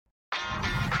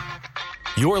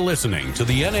You're listening to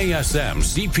the NASM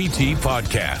CPT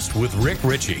podcast with Rick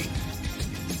Ritchie,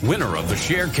 winner of the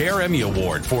Sharecare Emmy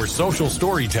Award for Social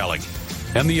Storytelling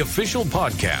and the official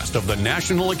podcast of the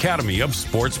National Academy of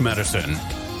Sports Medicine.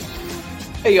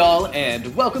 Hey y'all,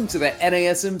 and welcome to the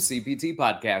NASM CPT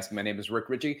podcast. My name is Rick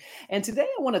Ritchie, and today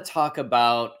I want to talk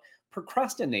about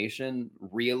procrastination.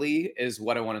 Really is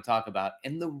what I want to talk about.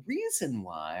 And the reason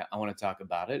why I want to talk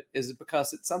about it is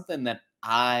because it's something that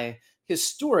I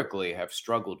historically have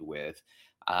struggled with.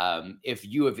 If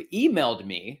you have emailed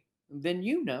me, then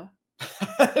you know.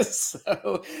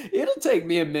 So it'll take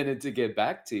me a minute to get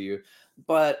back to you.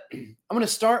 But I'm going to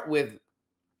start with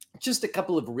just a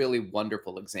couple of really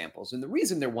wonderful examples. And the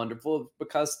reason they're wonderful is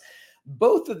because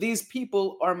both of these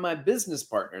people are my business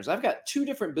partners. I've got two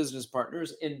different business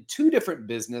partners in two different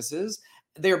businesses.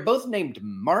 They're both named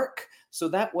Mark. So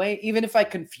that way, even if I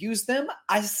confuse them,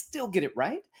 I still get it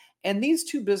right. And these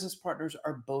two business partners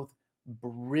are both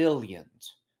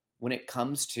brilliant when it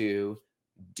comes to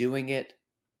doing it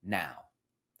now.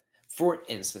 For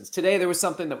instance, today there was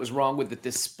something that was wrong with the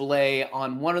display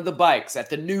on one of the bikes at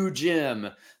the new gym.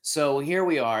 So here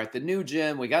we are at the new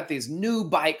gym. We got these new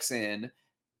bikes in,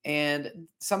 and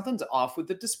something's off with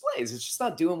the displays. It's just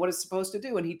not doing what it's supposed to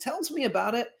do. And he tells me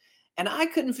about it, and I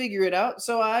couldn't figure it out.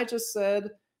 So I just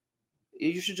said,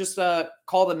 you should just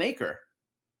call the maker.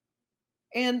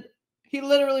 And he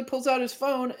literally pulls out his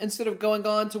phone instead of going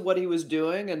on to what he was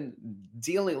doing and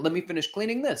dealing. Let me finish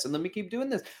cleaning this and let me keep doing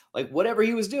this. Like whatever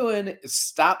he was doing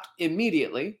stopped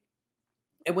immediately.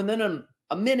 And within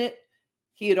a minute,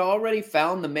 he had already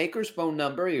found the maker's phone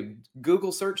number. He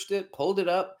Google searched it, pulled it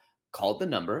up, called the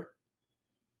number.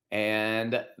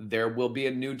 And there will be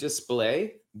a new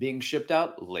display being shipped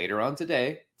out later on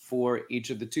today for each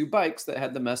of the two bikes that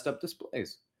had the messed up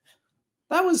displays.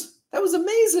 That was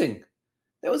amazing.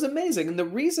 That was amazing. And the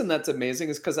reason that's amazing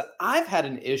is because I've had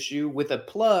an issue with a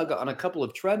plug on a couple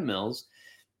of treadmills.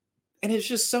 And it's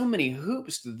just so many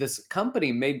hoops that this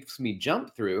company makes me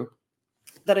jump through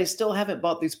that I still haven't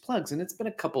bought these plugs. And it's been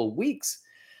a couple of weeks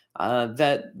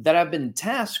that I've been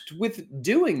tasked with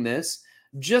doing this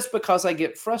just because I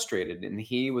get frustrated. And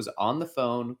he was on the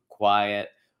phone, quiet,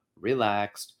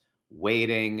 relaxed,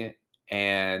 waiting,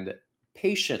 and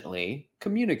patiently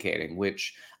communicating,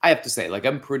 which I have to say, like,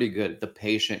 I'm pretty good at the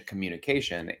patient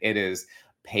communication. It is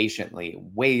patiently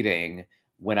waiting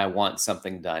when I want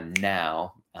something done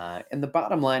now. And the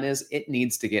bottom line is it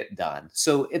needs to get done.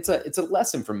 So it's a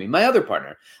lesson for me. My other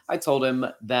partner, I told him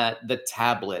that the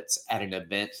tablets at an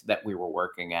event that we were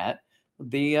working at,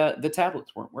 the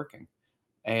tablets weren't working.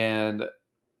 And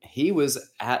he was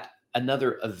at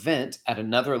another event at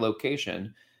another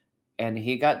location, and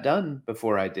he got done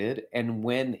before I did. And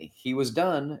when he was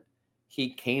done,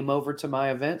 he came over to my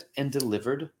event and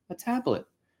delivered a tablet.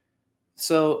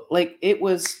 So like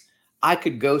I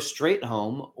could go straight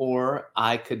home or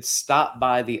I could stop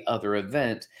by the other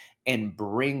event and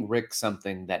bring Rick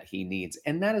something that he needs.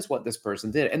 And that is what this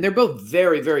person did. And they're both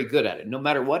very, very good at it. No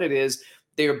matter what it is,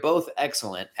 they are both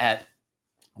excellent at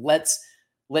let's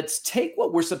take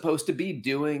what we're supposed to be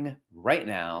doing right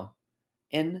now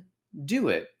and do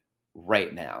it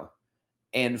right now.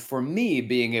 And for me,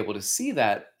 being able to see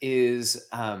that is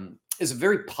a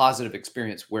very positive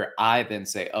experience where I then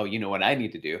say, oh, you know what I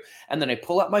need to do? And then I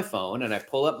pull up my phone and I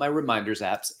pull up my reminders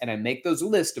apps and I make those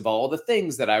lists of all the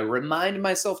things that I remind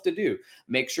myself to do.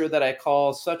 Make sure that I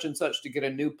call such and such to get a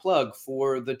new plug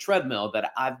for the treadmill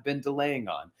that I've been delaying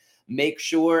on. Make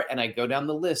sure, and I go down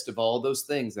the list of all those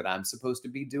things that I'm supposed to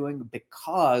be doing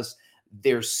because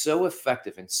they're so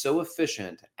effective and so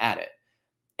efficient at it.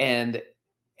 And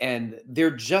they're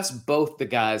just both the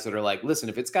guys that are like, listen,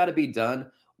 if it's got to be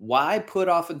done, why put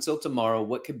off until tomorrow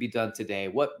what could be done today?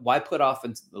 Why put off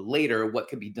until later what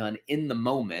could be done in the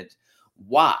moment?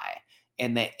 Why?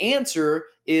 And the answer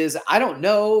is, I don't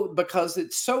know, because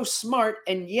it's so smart,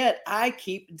 and yet I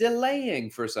keep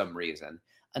delaying for some reason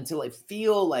until I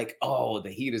feel like, oh, the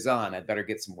heat is on. I better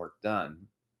get some work done.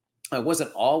 I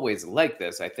wasn't always like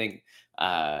this. I think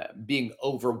being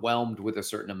overwhelmed with a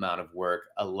certain amount of work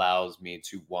allows me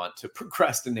to want to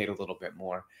procrastinate a little bit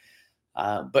more.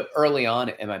 But early on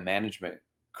in my management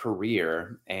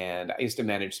career, and I used to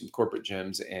manage some corporate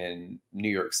gyms in New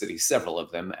York City, several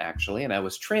of them actually, and I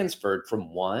was transferred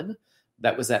from one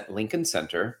that was at Lincoln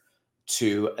Center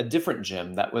to a different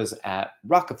gym that was at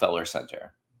Rockefeller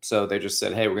Center. So they just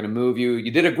said, hey, we're going to move you.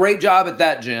 You did a great job at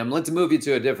that gym. Let's move you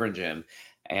to a different gym.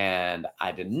 And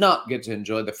I did not get to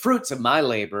enjoy the fruits of my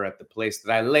labor at the place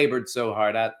that I labored so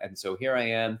hard at. And so here I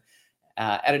am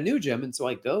at a new gym. And so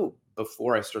I go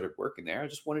before I started working there, I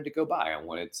just wanted to go by. I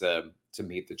wanted to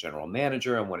meet the general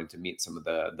manager. I wanted to meet some of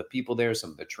the people there,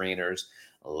 some of the trainers,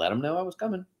 let them know I was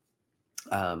coming.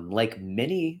 Like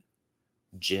many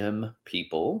gym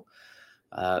people,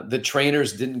 the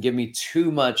trainers didn't give me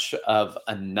too much of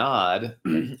a nod,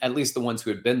 at least the ones who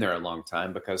had been there a long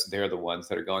time, because they're the ones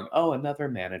that are going, oh, another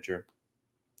manager.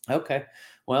 Okay,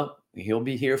 well, he'll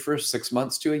be here for 6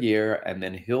 months to a year, and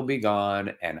then he'll be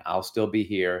gone, and I'll still be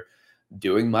here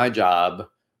doing my job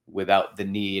without the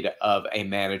need of a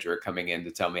manager coming in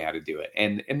to tell me how to do it.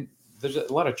 And there's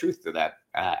a lot of truth to that,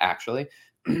 actually.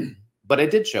 But I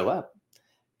did show up.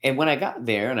 And when I got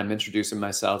there and I'm introducing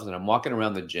myself and I'm walking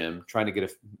around the gym trying to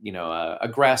get a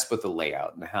grasp of the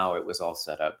layout and how it was all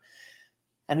set up,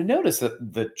 and I noticed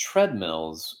that the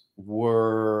treadmills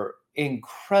were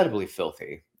incredibly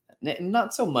filthy.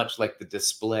 Not so much like the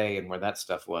display and where that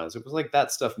stuff was. It was like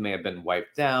that stuff may have been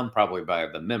wiped down, probably by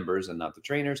the members and not the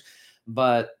trainers.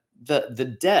 But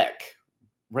the deck,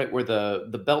 right where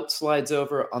the belt slides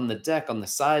over, on the deck, on the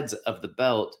sides of the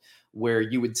belt, where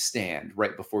you would stand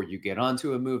right before you get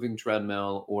onto a moving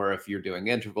treadmill, or if you're doing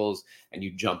intervals and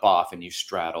you jump off and you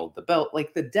straddle the belt,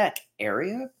 like the deck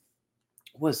area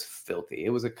was filthy. It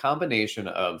was a combination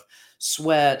of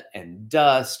sweat and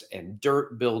dust and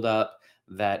dirt buildup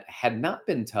that had not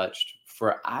been touched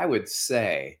for, I would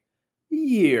say,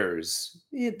 years.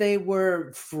 They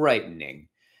were frightening.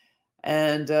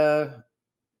 And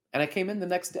I came in the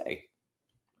next day.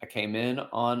 I came in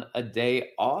on a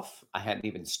day off. I hadn't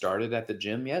even started at the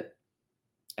gym yet.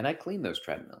 And I cleaned those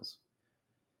treadmills.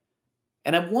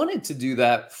 And I wanted to do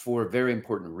that for a very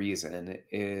important reason,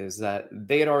 is that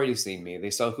they had already seen me.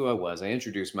 They saw who I was. I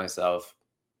introduced myself.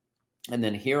 And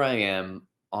then here I am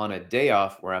on a day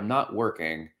off where I'm not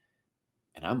working,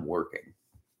 and I'm working.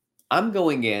 I'm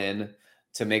going in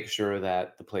to make sure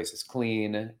that the place is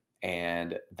clean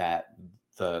and that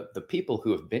the people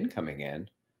who have been coming in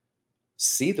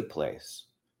see the place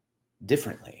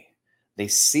differently. They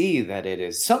see that it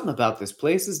is something about this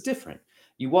place is different.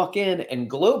 You walk in and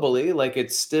globally, like,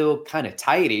 it's still kind of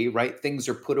tidy, right? Things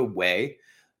are put away.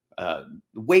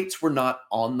 Weights were not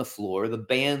on the floor. The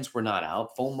bands were not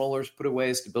out. Foam rollers put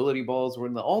away. Stability balls were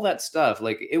in all that stuff.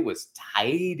 Like, it was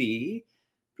tidy,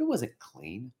 but it wasn't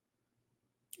clean.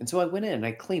 And so I went in and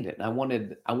I cleaned it.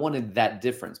 And I wanted that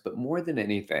difference. But more than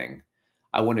anything,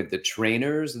 I wanted the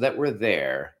trainers that were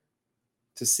there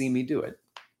to see me do it.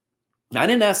 I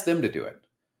didn't ask them to do it.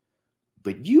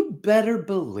 But you better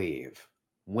believe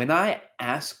when I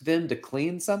asked them to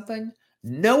clean something,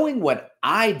 knowing what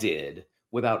I did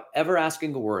without ever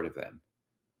asking a word of them,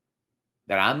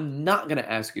 that I'm not going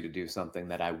to ask you to do something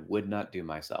that I would not do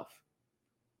myself.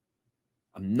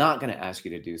 I'm not going to ask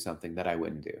you to do something that I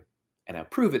wouldn't do. And I'll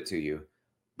prove it to you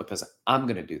because I'm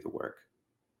going to do the work.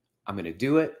 I'm going to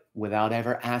do it without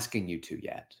ever asking you to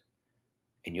yet.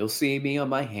 And you'll see me on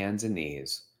my hands and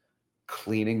knees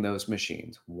cleaning those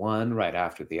machines, one right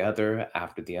after the other,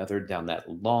 down that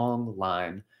long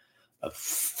line of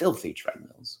filthy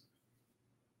treadmills.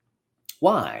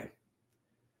 Why?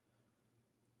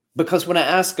 Because when I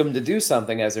ask them to do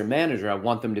something as their manager, I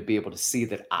want them to be able to see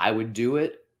that I would do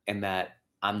it and that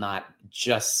I'm not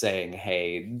just saying,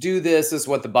 hey, do this. This is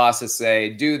what the bosses say.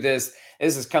 Do this.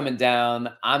 This is coming down.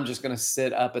 I'm just going to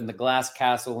sit up in the glass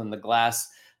castle in the glass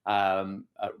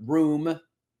room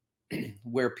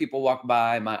where people walk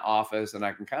by my office and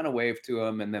I can kind of wave to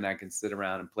them, and then I can sit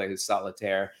around and play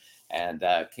solitaire and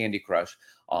Candy Crush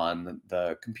on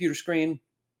the computer screen.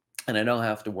 And I don't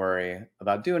have to worry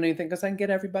about doing anything because I can get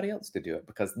everybody else to do it,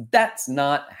 because that's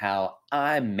not how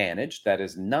I manage. That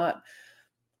is not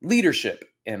leadership,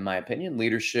 in my opinion.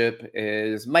 Leadership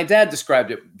is, my dad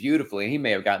described it beautifully. He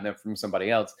may have gotten it from somebody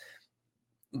else.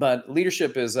 But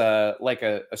leadership is like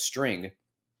a string.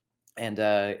 And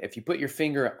if you put your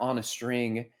finger on a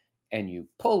string and you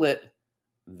pull it,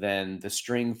 then the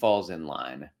string falls in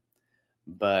line.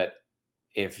 But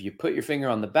if you put your finger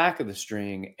on the back of the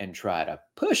string and try to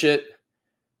push it,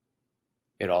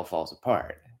 it all falls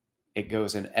apart. It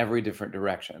goes in every different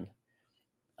direction.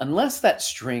 Unless that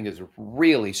string is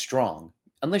really strong,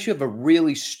 unless you have a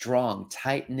really strong,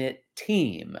 tight-knit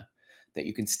team that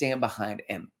you can stand behind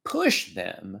and push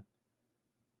them,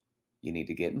 you need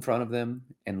to get in front of them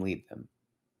and lead them.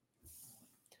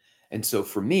 And so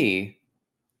for me,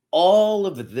 all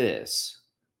of this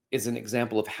is an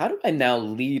example of how do I now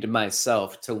lead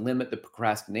myself to limit the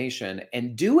procrastination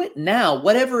and do it now,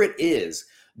 whatever it is,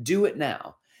 do it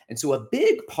now. And so a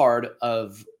big part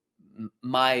of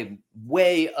my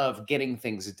way of getting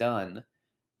things done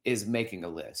is making a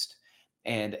list.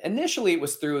 And initially it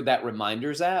was through that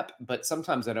reminders app, but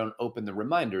sometimes I don't open the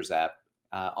reminders app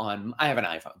I have an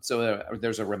iPhone, so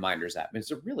there's a reminders app.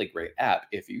 It's a really great app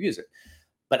if you use it.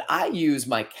 But I use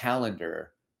my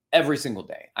calendar every single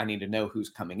day. I need to know who's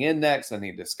coming in next. I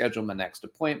need to schedule my next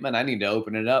appointment. I need to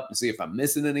open it up and see if I'm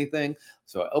missing anything.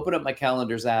 So I open up my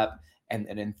calendars app, and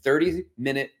then in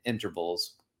 30-minute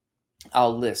intervals,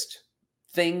 I'll list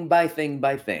thing by thing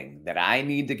by thing that I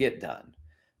need to get done.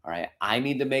 All right. I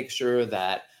need to make sure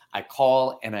that I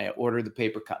call and I order the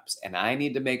paper cups, and I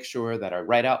need to make sure that I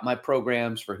write out my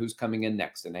programs for who's coming in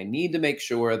next. And I need to make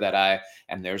sure that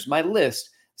and there's my list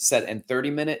set in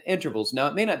 30-minute intervals. Now,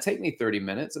 it may not take me 30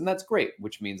 minutes, and that's great,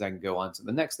 which means I can go on to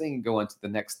the next thing and go on to the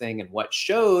next thing. And what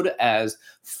showed as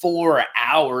 4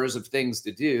 hours of things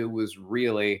to do was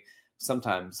really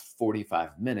sometimes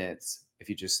 45 minutes if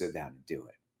you just sit down and do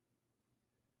it.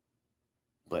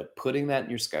 But putting that in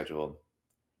your schedule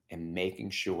and making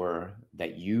sure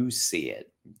that you see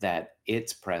it, that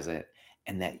it's present,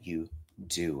 and that you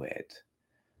do it.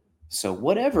 So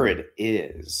whatever it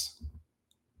is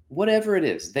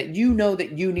that you know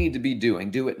that you need to be doing,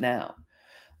 do it now.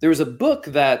 There was a book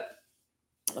that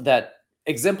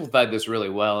exemplified this really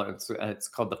well. It's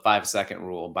called The 5-Second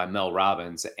Rule by Mel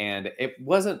Robbins, and it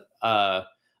wasn't a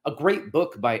great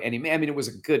book by any means. I mean, it was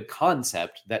a good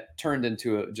concept that turned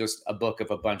into just a book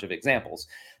of a bunch of examples.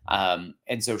 And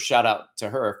so shout out to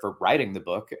her for writing the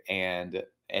book and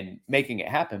making it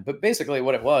happen. But basically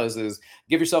what it was is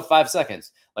give yourself 5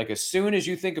 seconds. Like as soon as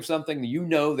you think of something you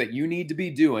know that you need to be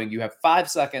doing, you have 5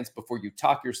 seconds before you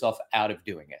talk yourself out of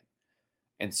doing it.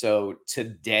 And so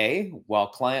today, while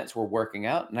clients were working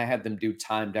out and I had them do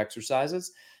timed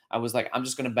exercises, I was like, I'm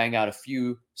just going to bang out a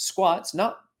few squats,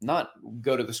 not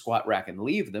go to the squat rack and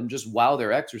leave them. Just while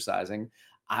they're exercising,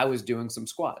 I was doing some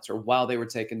squats, or while they were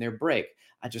taking their break,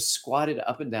 I just squatted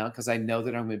up and down because I know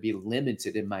that I'm going to be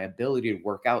limited in my ability to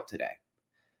work out today.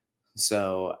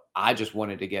 So I just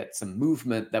wanted to get some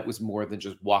movement that was more than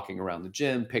just walking around the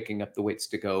gym, picking up the weights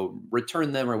to go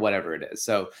return them or whatever it is.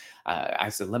 So I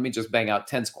said, let me just bang out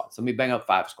 10 squats. Let me bang out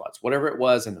 5 squats, whatever it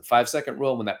was. And the 5-second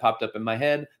rule, when that popped up in my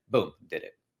head, boom, did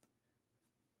it.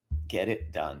 Get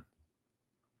it done.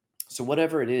 So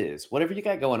whatever it is, whatever you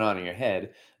got going on in your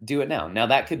head, do it now. Now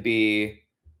that could be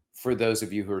for those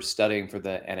of you who are studying for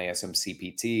the NASM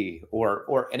CPT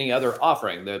or any other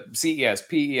offering, the CES,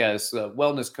 PES,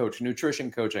 wellness coach,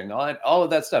 nutrition coaching, all of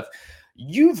that stuff.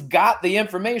 You've got the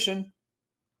information.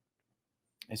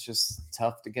 It's just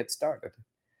tough to get started.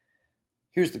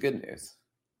 Here's the good news.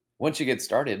 Once you get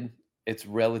started, it's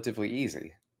relatively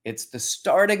easy. It's the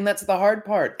starting that's the hard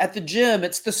part. At the gym,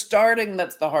 it's the starting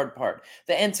that's the hard part.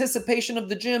 The anticipation of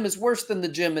the gym is worse than the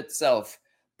gym itself.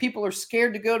 People are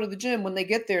scared to go to the gym. When they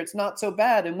get there, it's not so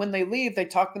bad. And when they leave, they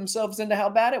talk themselves into how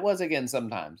bad it was again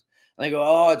sometimes. And they go,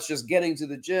 oh, it's just getting to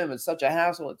the gym. It's such a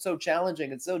hassle. It's so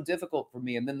challenging. It's so difficult for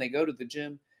me. And then they go to the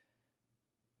gym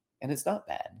and it's not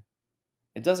bad.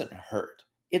 It doesn't hurt.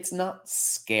 It's not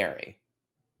scary.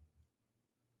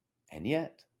 And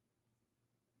yet,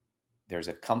 there's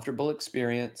a comfortable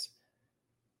experience,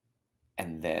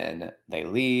 and then they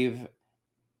leave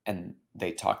and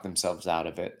they talk themselves out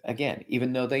of it again,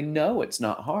 even though they know it's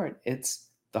not hard. It's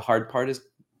the hard part is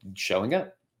showing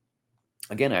up.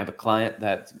 Again, I have a client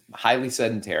that's highly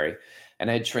sedentary, and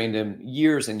I had trained him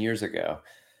years and years ago,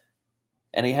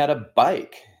 and he had a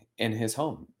bike in his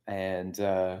home, and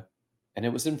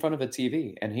it was in front of a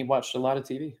TV, and he watched a lot of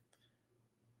TV,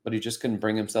 but he just couldn't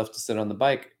bring himself to sit on the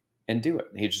bike and do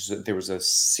it. There was a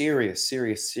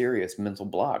serious mental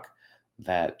block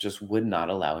that just would not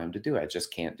allow him to do it. I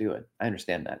just can't do it. I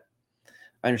understand that.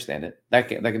 I understand it. That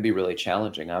can be really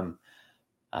challenging.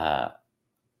 I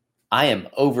am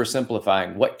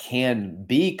oversimplifying what can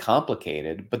be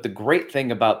complicated, but the great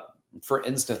thing about, for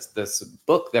instance, this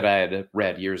book that I had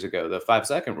read years ago, The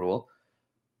 5-Second Rule,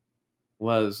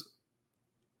 was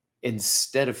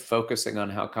instead of focusing on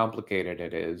how complicated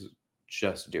it is,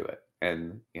 just do it.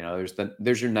 And,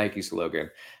 there's your Nike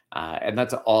slogan. And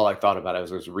that's all I thought about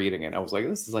as I was reading it. I was like,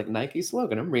 this is like Nike's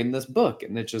slogan. I'm reading this book,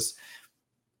 and it just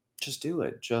do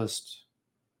it. Just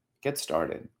get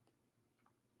started.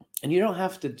 And you don't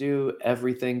have to do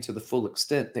everything to the full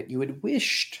extent that you had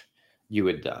wished you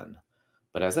had done.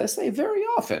 But as I say very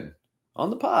often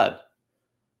on the pod,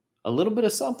 a little bit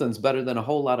of something's better than a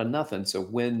whole lot of nothing. So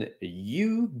when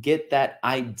you get that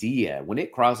idea, when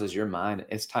it crosses your mind,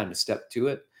 it's time to step to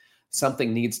it.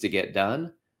 Something needs to get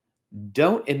done.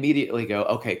 Don't immediately go,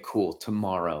 okay, cool,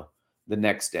 tomorrow, the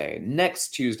next day. Next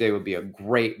Tuesday would be a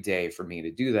great day for me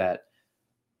to do that,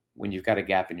 when you've got a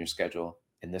gap in your schedule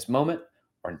in this moment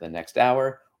or in the next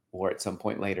hour or at some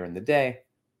point later in the day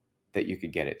that you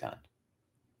could get it done.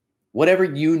 Whatever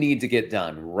you need to get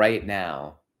done right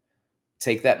now,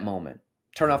 take that moment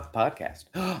turn off the podcast.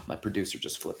 My producer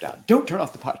just flipped out. Don't turn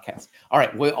off the podcast. All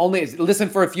right. Well, only listen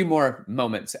for a few more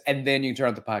moments and then you can turn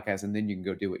off the podcast and then you can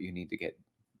go do what you need to get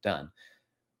done.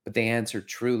 But the answer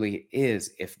truly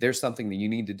is, if there's something that you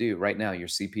need to do right now, you're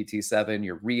CPT 7,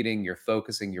 you're reading, you're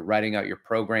focusing, you're writing out your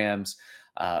programs,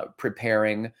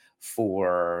 preparing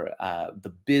for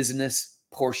the business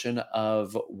portion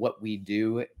of what we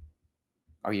do,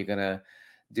 are you going to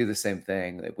do the same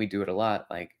thing? We do it a lot.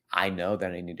 Like, I know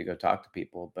that I need to go talk to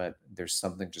people, but there's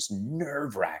something just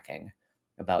nerve-wracking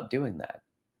about doing that.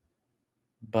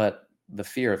 But the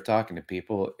fear of talking to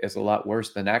people is a lot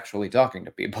worse than actually talking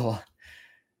to people.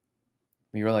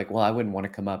 You're like, well, I wouldn't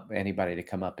want anybody to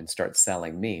come up and start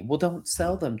selling me. Well, don't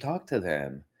sell them. Talk to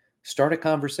them. Start a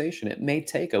conversation. It may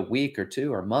take a week or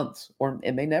two or months, or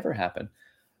it may never happen.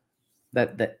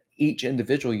 That each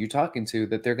individual you're talking to,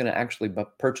 that they're going to actually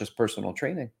purchase personal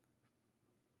training.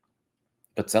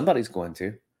 But somebody's going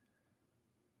to.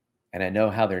 And I know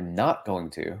how they're not going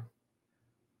to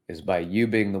is by you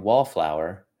being the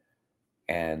wallflower.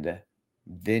 And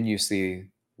then you see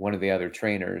one of the other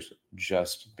trainers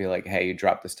just be like, hey, you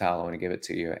dropped this towel, I want to give it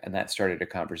to you. And that started a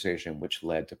conversation which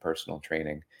led to personal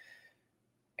training.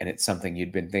 And it's something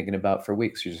you'd been thinking about for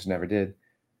weeks. You just never did.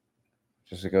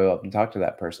 Just to go up and talk to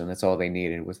that person. That's all they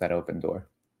needed, was that open door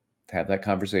to have that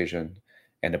conversation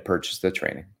and to purchase the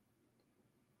training.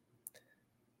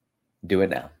 Do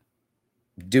it now.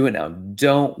 Do it now.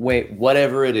 Don't wait.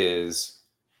 Whatever it is,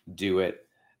 do it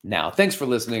now. Thanks for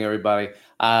listening, everybody.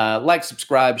 Like,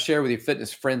 subscribe, share with your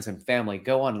fitness friends and family.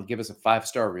 Go on and give us a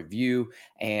 5-star review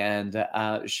and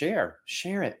share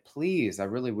it, please. I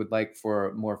really would like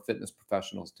for more fitness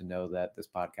professionals to know that this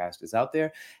podcast is out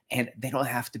there, and they don't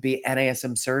have to be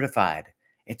NASM certified.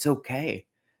 It's okay.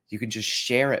 You can just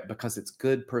share it because it's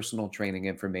good personal training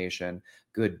information,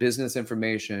 good business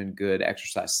information, good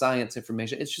exercise science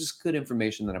information. It's just good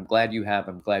information that I'm glad you have.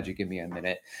 I'm glad you give me a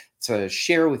minute to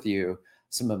share with you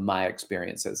some of my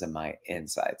experiences and my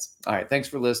insights. All right. Thanks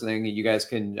for listening. You guys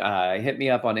can hit me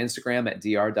up on Instagram at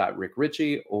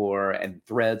dr.rickritchie, and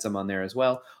Threads. I'm on there as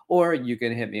well. Or you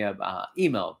can hit me up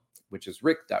email, which is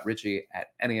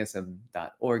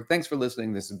rick.ritchie@nasm.org. Thanks for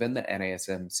listening. This has been the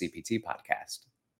NASM CPT podcast.